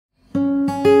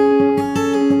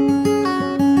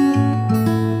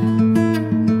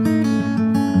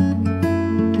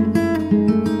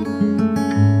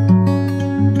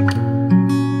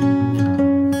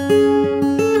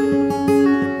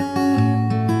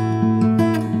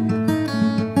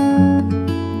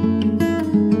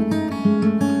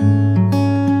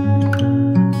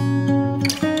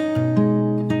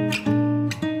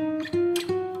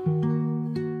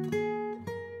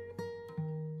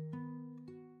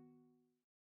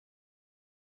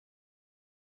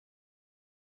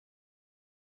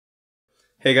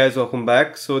Hey guys, welcome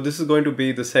back. So this is going to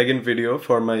be the second video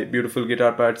for my beautiful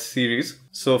guitar parts series.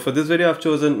 So for this video I've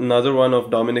chosen another one of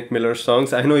Dominic Miller's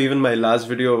songs. I know even my last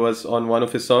video was on one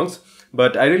of his songs,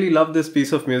 but I really love this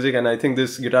piece of music and I think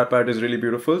this guitar part is really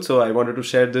beautiful, so I wanted to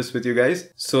share this with you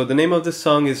guys. So the name of this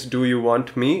song is Do You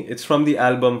Want Me? It's from the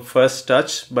album First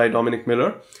Touch by Dominic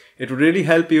Miller. It would really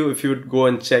help you if you would go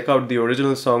and check out the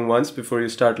original song once before you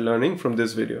start learning from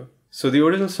this video. So the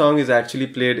original song is actually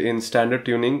played in standard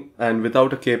tuning and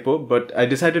without a capo, but I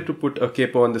decided to put a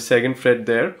capo on the 2nd fret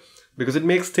there because it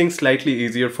makes things slightly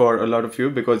easier for a lot of you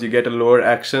because you get a lower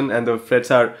action and the frets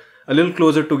are a little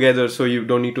closer together, so you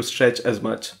don't need to stretch as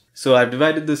much. So I've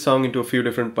divided this song into a few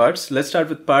different parts. Let's start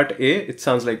with part A. It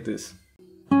sounds like this.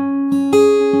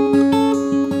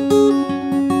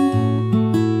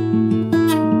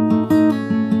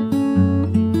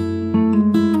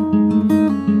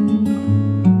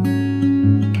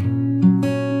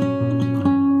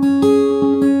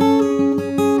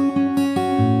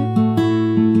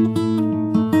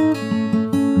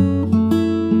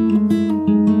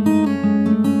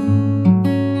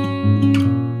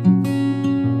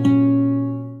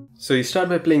 So you start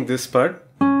by playing this part.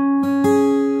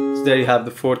 So there you have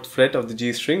the 4th fret of the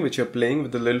G string which you're playing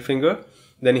with the little finger.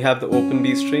 Then you have the open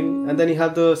B string and then you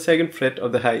have the 2nd fret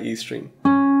of the high E string.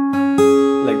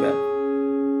 Like that.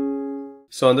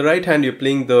 So on the right hand you're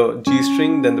playing the G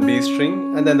string, then the B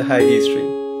string and then the high E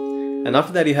string. And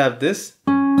after that you have this.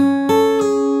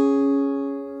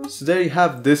 So there you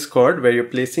have this chord where you're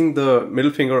placing the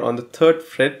middle finger on the 3rd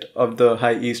fret of the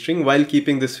high E string while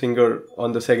keeping this finger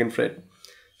on the 2nd fret.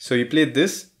 So you play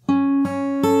this,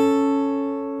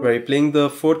 where you're playing the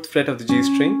 4th fret of the G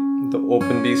string, the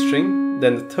open B string,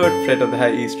 then the 3rd fret of the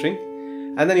high E string,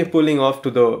 and then you're pulling off to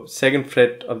the 2nd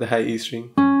fret of the high E string,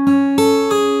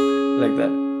 like that.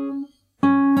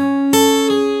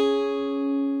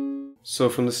 So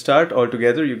from the start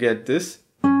altogether you get this,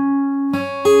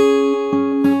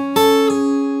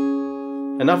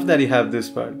 and after that you have this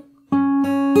part.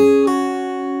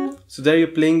 So there you're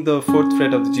playing the 4th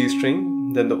fret of the G string,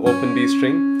 then the open B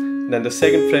string, then the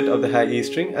 2nd fret of the high E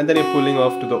string, and then you're pulling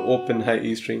off to the open high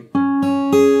E string,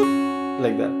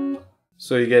 like that.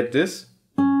 So you get this,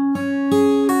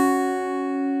 and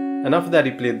after that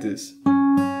you play this,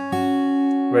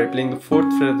 where you're playing the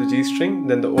 4th fret of the G string,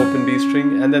 then the open B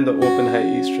string, and then the open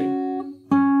high E string.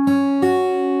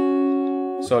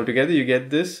 So altogether you get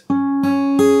this.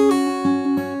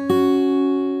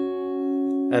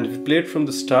 And if you play it from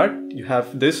the start, you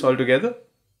have this all together.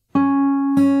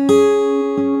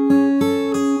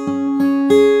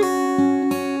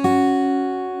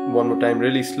 One more time,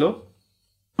 really slow.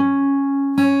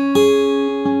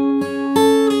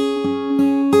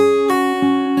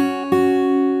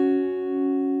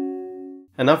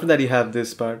 And after that you have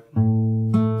this part.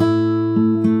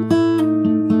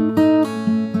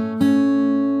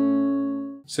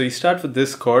 So you start with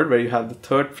this chord where you have the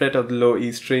 3rd fret of the low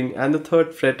E string and the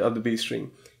 3rd fret of the B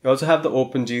string. You also have the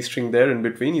open G string there in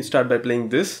between. You start by playing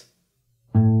this.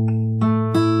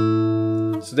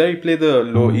 So there you play the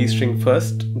low E string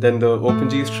first, then the open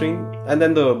G string and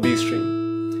then the B string.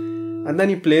 And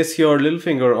then you place your little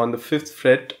finger on the 5th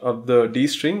fret of the D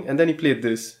string and then you play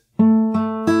this,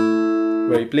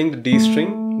 where you're playing the D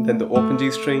string, then the open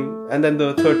G string and then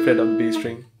the 3rd fret of the B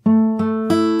string.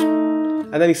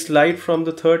 And then you slide from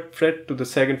the 3rd fret to the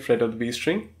 2nd fret of the B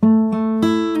string,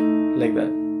 like that.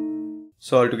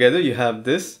 So altogether you have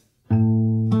this,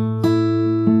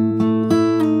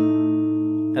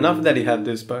 and after that you have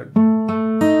this part.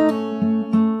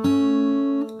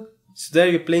 So there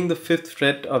you're playing the 5th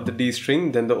fret of the D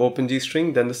string, then the open G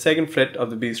string, then the 2nd fret of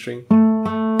the B string,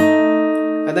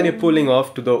 and then you're pulling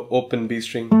off to the open B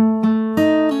string,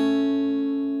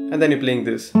 and then you're playing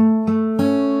this,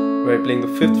 where you're playing the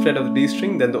 5th fret of the D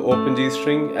string, then the open G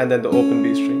string, and then the open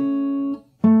B string,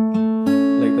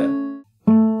 like that.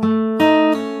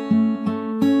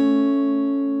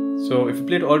 So if you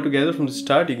play it all together from the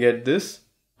start, you get this.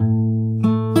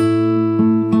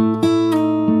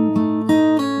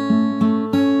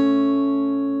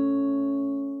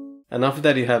 And after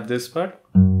that you have this part.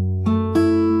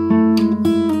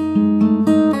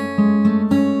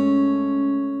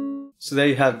 So there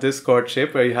you have this chord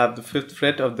shape where you have the 5th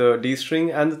fret of the D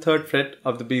string and the 3rd fret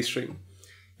of the B string.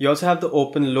 You also have the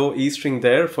open low E string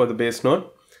there for the bass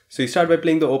note. So you start by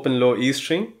playing the open low E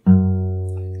string,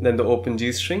 then the open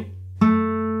G string,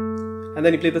 and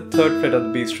then you play the 3rd fret of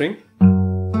the B string,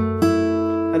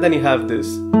 and then you have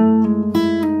this.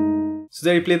 So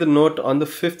there you play the note on the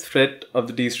 5th fret of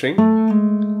the D string,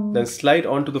 then slide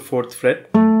onto the 4th fret,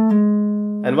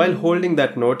 and while holding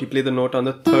that note, you play the note on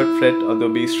the 3rd fret of the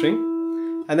B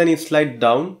string, and then you slide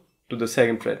down to the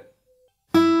 2nd fret,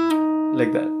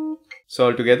 like that. So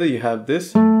all together you have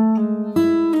this,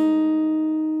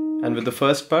 and with the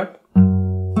first part,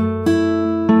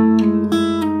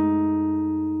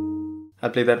 I'll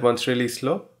play that once really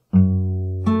slow.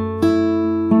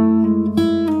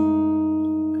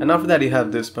 And after that you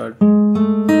have this part,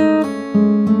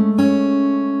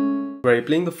 where you're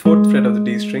playing the 4th fret of the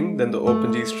D string, then the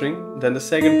open G string, then the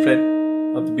 2nd fret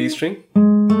of the B string,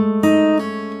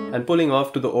 and pulling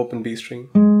off to the open B string.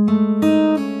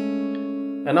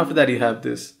 And after that you have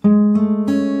this,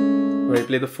 where you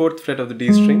play the 4th fret of the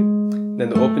D string, then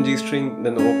the open G string,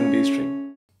 then the open B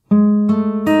string.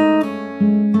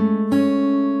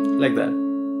 Like that.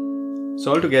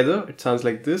 So all together it sounds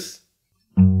like this.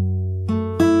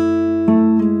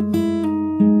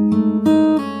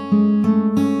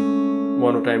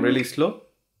 One more time, really slow.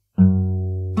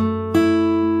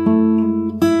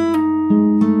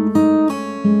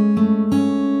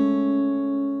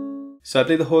 So I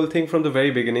play the whole thing from the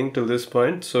very beginning till this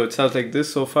point. So it sounds like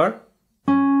this so far.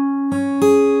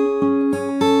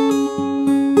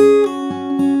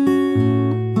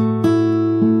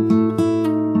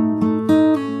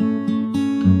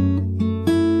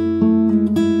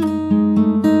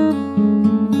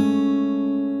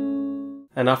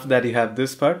 And after that you have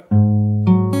this part.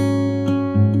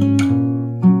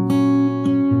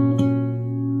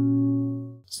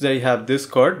 So there you have this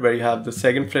chord where you have the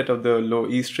 2nd fret of the low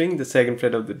E string, the 2nd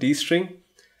fret of the D string,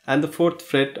 and the 4th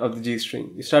fret of the G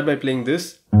string. You start by playing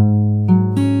this,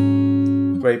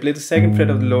 where you play the 2nd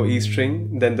fret of the low E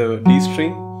string, then the D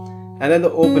string, and then the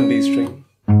open B string.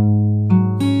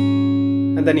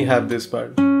 And then you have this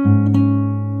part,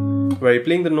 where you're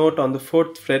playing the note on the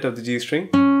 4th fret of the G string,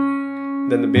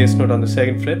 then the bass note on the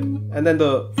 2nd fret, and then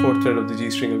the 4th fret of the G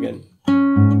string again,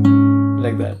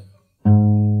 like that.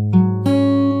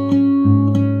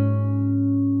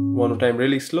 One more time,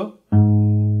 really slow.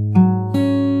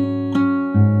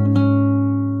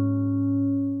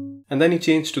 And then you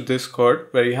change to this chord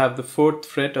where you have the 4th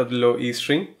fret of the low E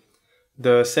string,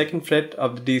 the 2nd fret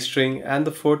of the D string, and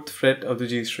the 4th fret of the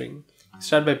G string.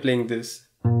 Start by playing this.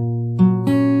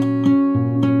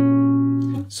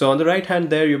 So on the right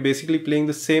hand there, you're basically playing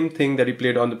the same thing that you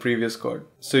played on the previous chord.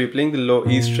 So you're playing the low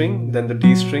E string, then the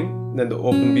D string, then the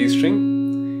open B string,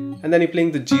 and then you're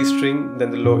playing the G string, then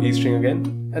the low E string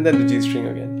again, and then the G string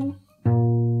again.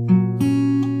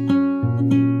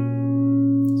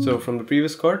 So from the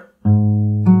previous chord.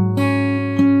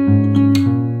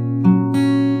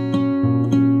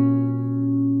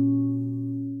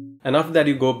 And after that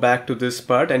you go back to this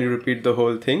part and you repeat the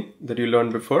whole thing that you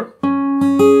learned before.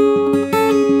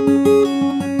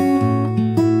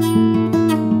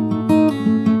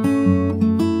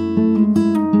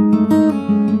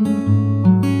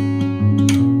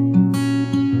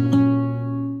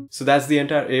 So that's the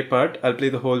entire A part. I'll play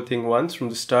the whole thing once from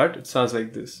the start. It sounds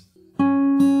like this.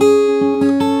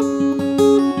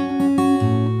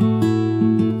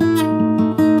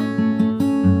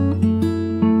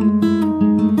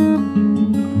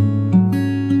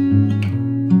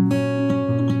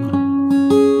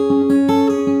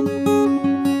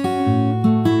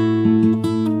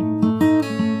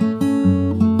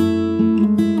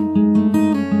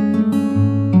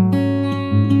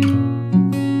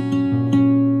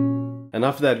 And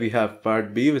after that we have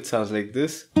part B, which sounds like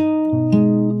this.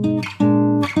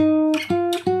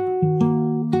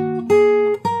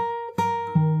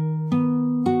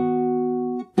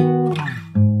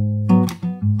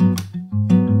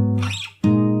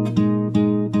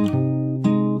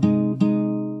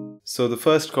 So the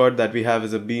first chord that we have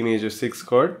is a B major 6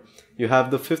 chord. You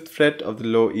have the 5th fret of the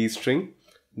low E string,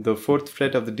 the 4th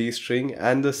fret of the D string,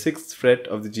 and the 6th fret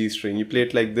of the G string. You play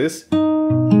it like this.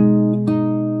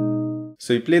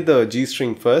 So you play the G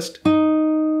string first,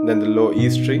 then the low E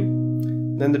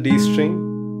string, then the D string,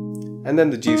 and then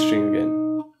the G string again.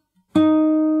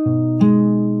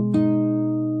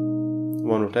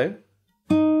 One more time.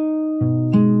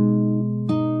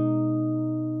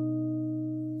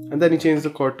 And then you change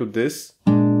the chord to this,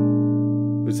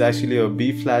 which is actually a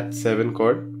B flat 7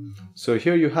 chord. So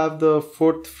here you have the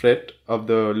 4th fret of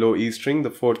the low E string,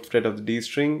 the 4th fret of the D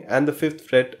string, and the 5th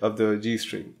fret of the G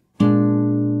string.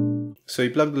 So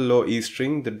you plug the low E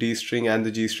string, the D string, and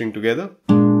the G string together.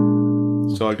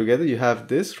 So all together you have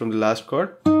this from the last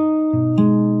chord.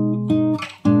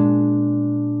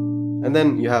 And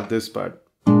then you have this part.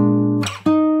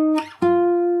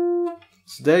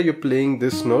 So there you're playing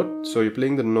this note. So you're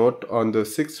playing the note on the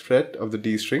 6th fret of the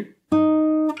D string.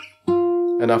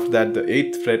 And after that the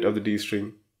 8th fret of the D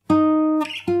string.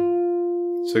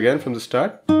 So again from the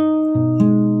start.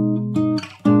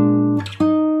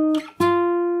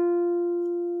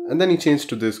 and then you change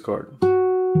to this chord.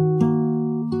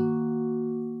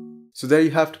 So there you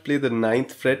have to play the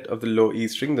 9th fret of the low E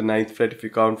string, the 9th fret if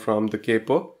you count from the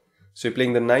capo. So you're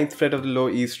playing the 9th fret of the low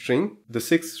E string, the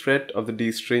 6th fret of the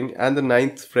D string, and the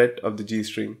 9th fret of the G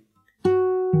string.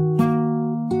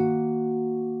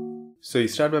 So you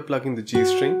start by plucking the G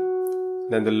string,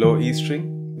 then the low E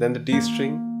string, then the D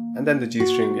string, and then the G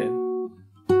string again.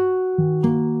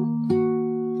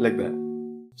 Like that.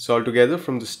 So all together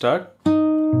from the start.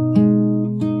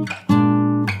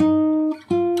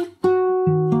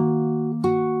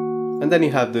 And then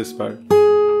you have this part.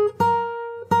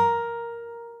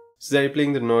 So there you're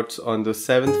playing the notes on the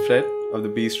 7th fret of the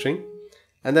B string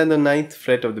and then the 9th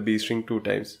fret of the B string 2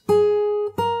 times.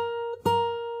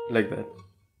 Like that.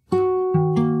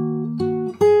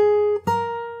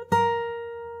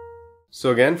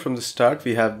 So again from the start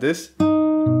we have this.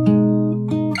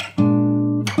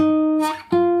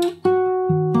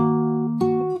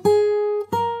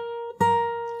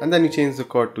 And then you change the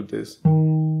chord to this.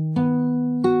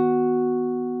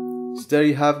 So there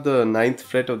you have the 9th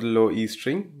fret of the low E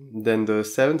string, then the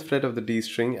 7th fret of the D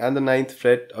string and the 9th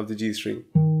fret of the G string.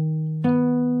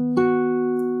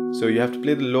 So you have to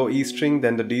play the low E string,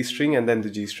 then the D string and then the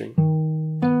G string.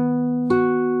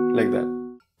 Like that.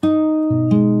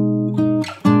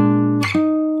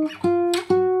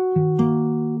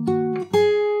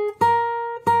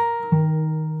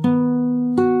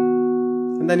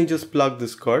 And then you just plug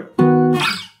this chord.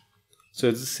 So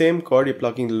it's the same chord, you're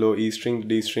plucking the low E string, the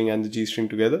D string and the G string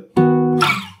together.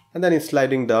 And then you're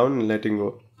sliding down and letting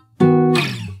go.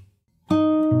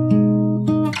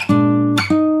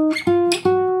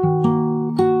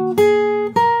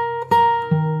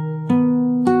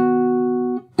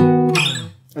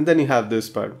 And then you have this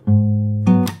part.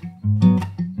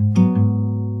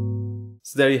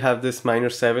 So there you have this minor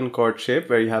 7 chord shape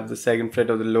where you have the 2nd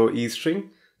fret of the low E string,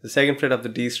 the 2nd fret of the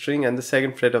D string and the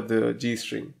 2nd fret of the G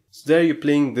string. So there you're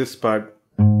playing this part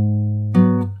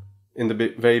in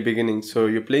the very beginning. So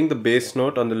you're playing the bass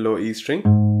note on the low E string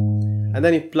and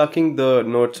then you're plucking the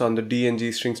notes on the D and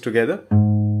G strings together.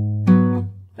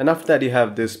 And after that you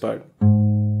have this part.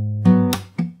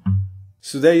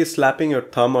 So there you're slapping your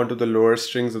thumb onto the lower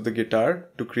strings of the guitar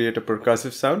to create a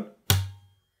percussive sound.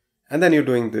 And then you're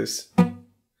doing this,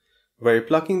 where you're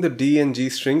plucking the D and G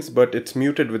strings but it's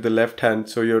muted with the left hand,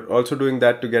 so you're also doing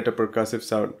that to get a percussive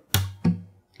sound.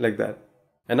 Like that.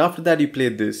 And after that you play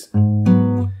this,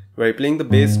 where you're playing the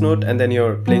bass note and then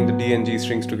you're playing the D and G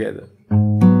strings together.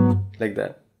 Like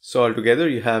that. So all together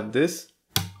you have this.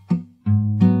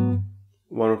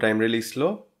 One more time really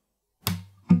slow.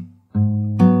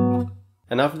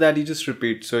 And after that you just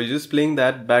repeat. So you're just playing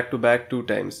that back to back 2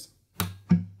 times.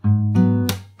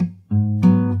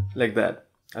 Like that.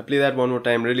 I play that one more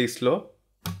time really slow.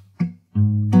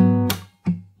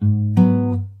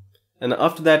 And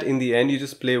after that in the end you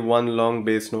just play one long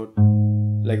bass note.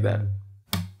 Like that.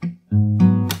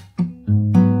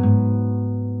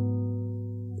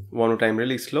 One more time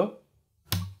really slow.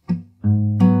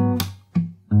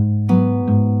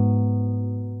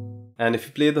 And if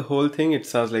you play the whole thing it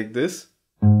sounds like this.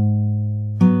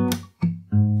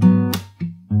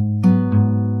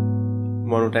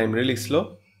 One more time really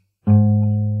slow.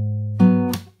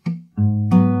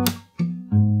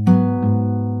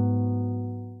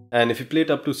 And if you play it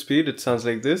up to speed it sounds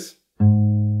like this.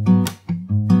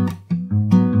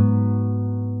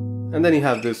 And then you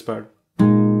have this part.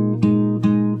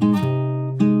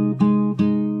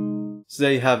 So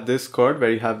there you have this chord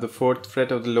where you have the 4th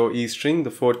fret of the low E string, the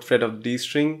 4th fret of the D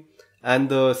string and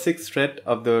the 6th fret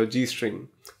of the G string.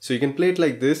 So you can play it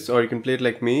like this or you can play it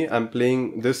like me. I'm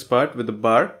playing this part with the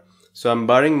bar. So I'm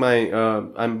barring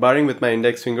with my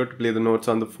index finger to play the notes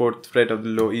on the 4th fret of the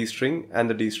low E string and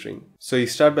the D string. So you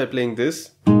start by playing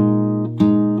this.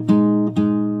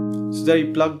 So there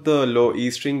you plug the low E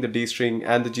string, the D string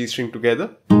and the G string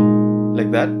together.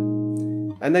 Like that.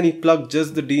 And then you plug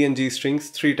just the D and G strings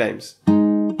 3 times.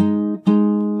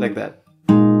 Like that.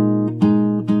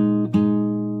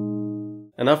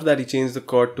 And after that you change the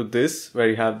chord to this, where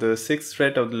you have the 6th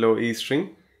fret of the low E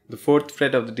string, the 4th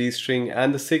fret of the D string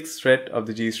and the 6th fret of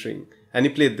the G string. And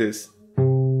you play this.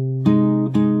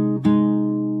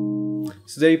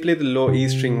 So there you play the low E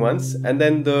string once and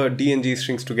then the D and G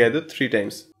strings together 3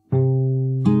 times.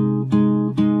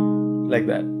 Like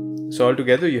that. So all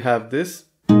together you have this.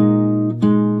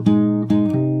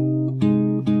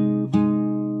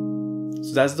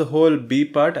 So that's the whole B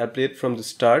part. I played from the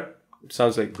start. It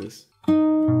sounds like this.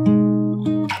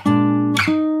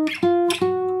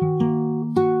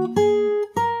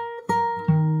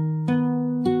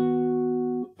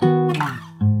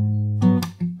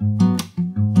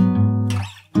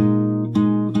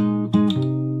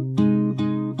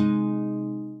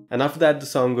 And after that the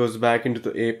song goes back into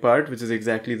the A part, which is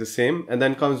exactly the same, and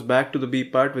then comes back to the B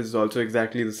part, which is also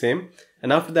exactly the same,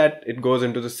 and after that it goes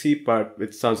into the C part,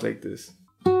 which sounds like this.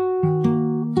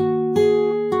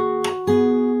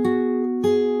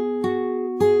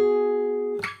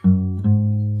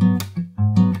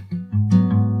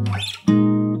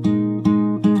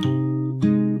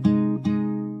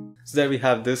 So there we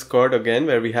have this chord again,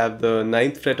 where we have the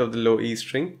 9th fret of the low E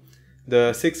string,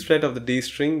 the 6th fret of the D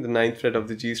string, the 9th fret of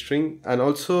the G string, and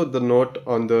also the note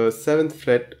on the 7th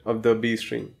fret of the B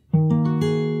string.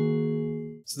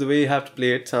 So the way you have to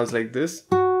play it sounds like this.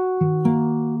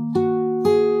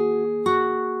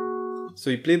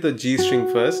 So you play the G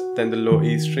string first, then the low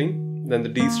E string, then the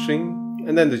D string,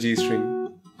 and then the G string.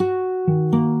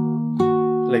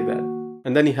 Like that.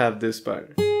 And then you have this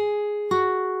part,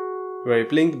 where you're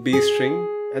playing the B string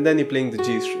and then you're playing the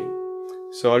G string.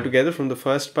 So all together from the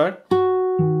first part,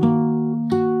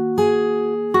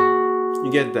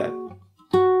 you get that.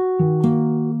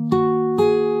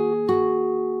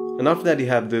 And after that you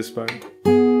have this part.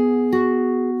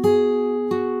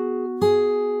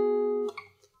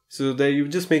 So there you're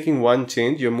just making one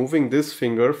change. You're moving this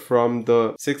finger from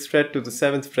the 6th fret to the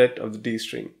 7th fret of the D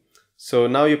string. So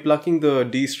now you're plucking the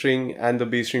D string and the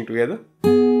B string together.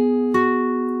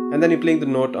 And then you're playing the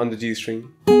note on the G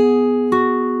string,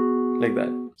 like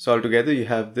that. So all together you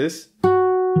have this.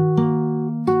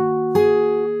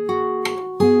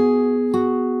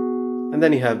 And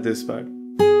then you have this part,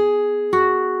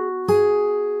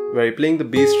 where you're playing the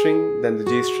B string, then the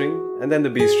G string, and then the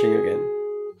B string again.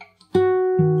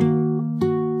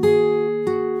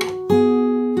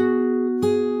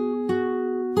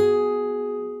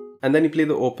 And then you play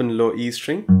the open low E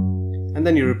string, and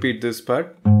then you repeat this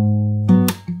part.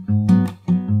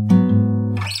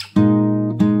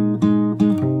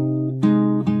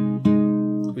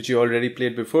 Which you already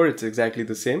played before, it's exactly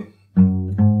the same.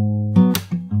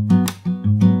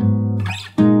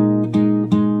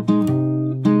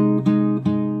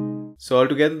 So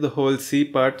altogether the whole C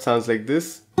part sounds like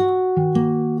this.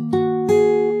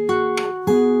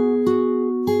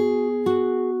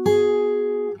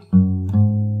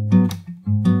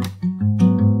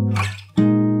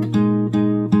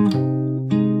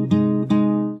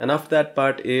 And after that,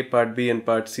 part A, part B and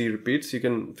part C repeats. You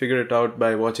can figure it out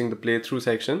by watching the playthrough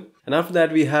section. And after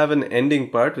that we have an ending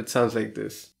part which sounds like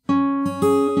this.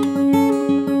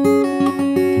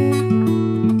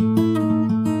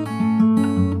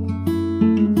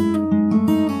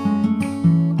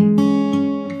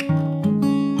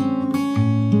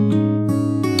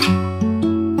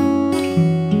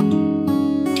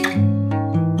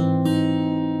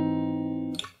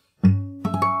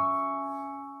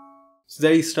 So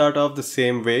there you start off the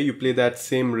same way. You play that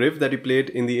same riff that you played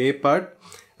in the A part,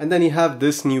 and then you have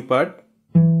this new part.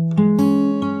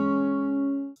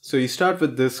 So you start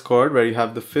with this chord where you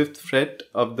have the 5th fret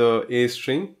of the A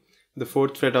string, the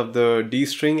 4th fret of the D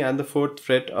string, and the 4th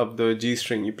fret of the G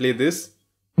string. You play this.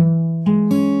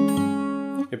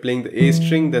 You're playing the A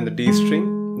string, then the D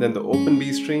string, then the open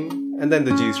B string, and then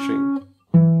the G string.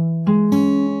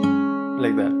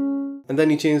 Like that. And then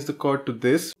you change the chord to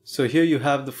this. So here you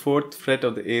have the 4th fret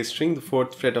of the A string, the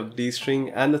 4th fret of the D string,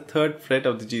 and the 3rd fret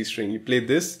of the G string. You play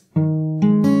this.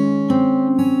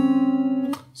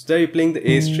 So there you're playing the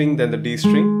A string, then the D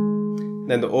string,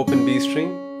 then the open B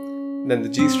string, then the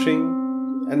G string,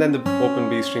 and then the open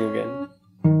B string again.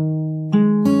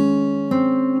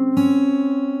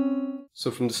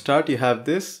 So from the start you have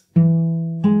this.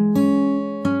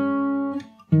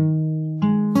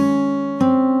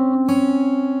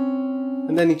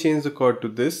 And then you change the chord to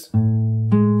this.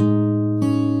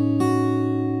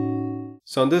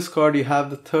 So on this chord you have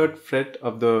the 3rd fret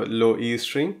of the low E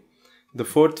string, the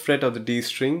 4th fret of the D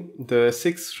string, the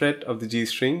 6th fret of the G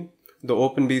string, the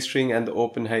open B string, and the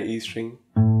open high E string.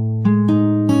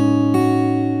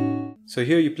 So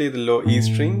here you play the low E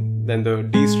string, then the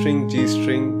D string, G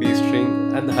string, B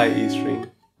string, and the high E string.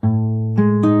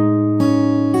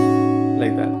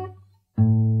 Like that.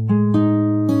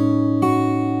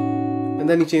 And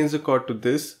then you change the chord to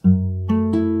this.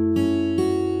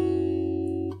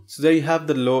 So there you have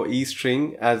the low E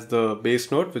string as the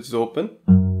bass note, which is open.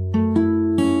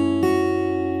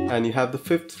 And you have the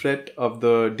 5th fret of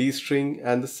the D string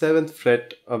and the 7th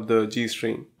fret of the G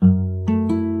string.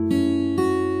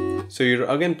 So you're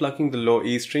again plucking the low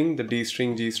E string, the D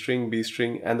string, G string, B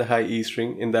string, and the high E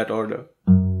string in that order.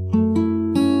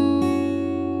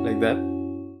 Like that.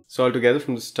 So all together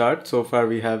from the start, so far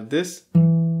we have this.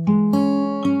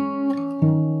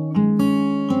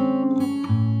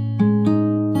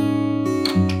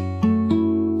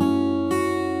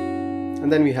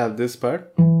 And then we have this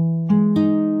part.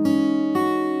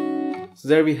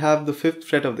 there we have the 5th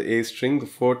fret of the A string, the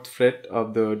 4th fret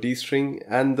of the D string,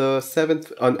 and the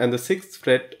 6th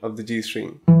fret of the G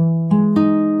string,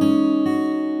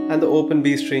 and the open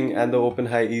B string and the open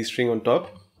high E string on top.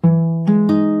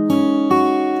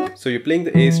 So you're playing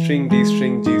the A string, D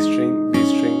string, G string, B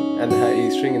string, and the high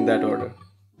E string in that order.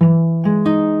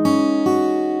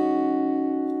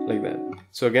 Like that.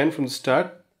 So again from the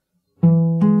start.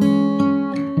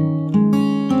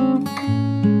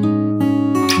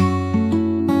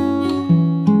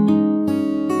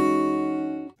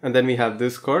 And then we have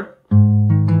this chord.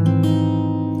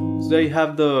 So there you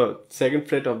have the 2nd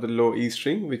fret of the low E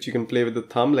string, which you can play with the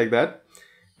thumb like that.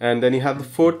 And then you have the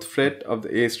 4th fret of the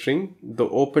A string, the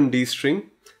open D string,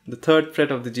 the 3rd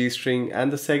fret of the G string,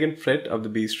 and the 2nd fret of the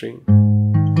B string.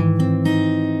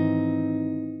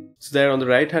 So there on the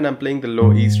right hand I'm playing the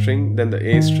low E string, then the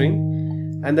A string,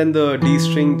 and then the D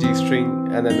string, G string,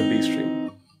 and then the B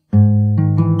string.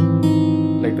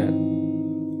 Like that.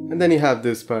 And then you have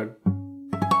this part.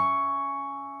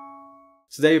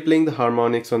 So there you're playing the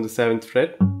harmonics on the 7th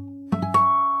fret.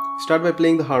 Start by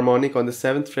playing the harmonic on the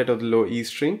 7th fret of the low E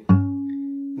string.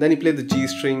 Then you play the G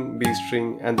string, B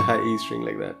string, and the high E string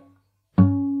like that.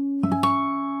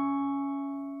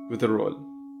 With a roll.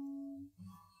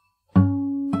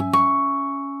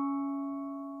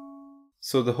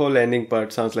 So the whole ending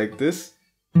part sounds like this.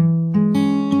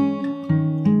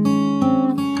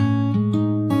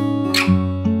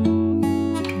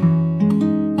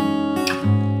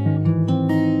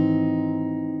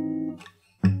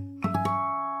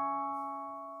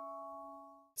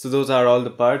 So those are all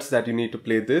the parts that you need to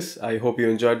play this. I hope you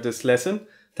enjoyed this lesson.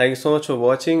 Thank you so much for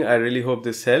watching. I really hope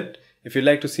this helped. If you'd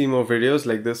like to see more videos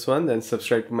like this one, then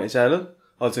subscribe to my channel.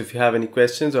 Also, if you have any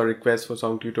questions or requests for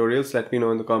song tutorials, let me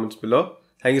know in the comments below.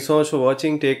 Thank you so much for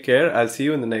watching. Take care. I'll see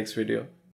you in the next video.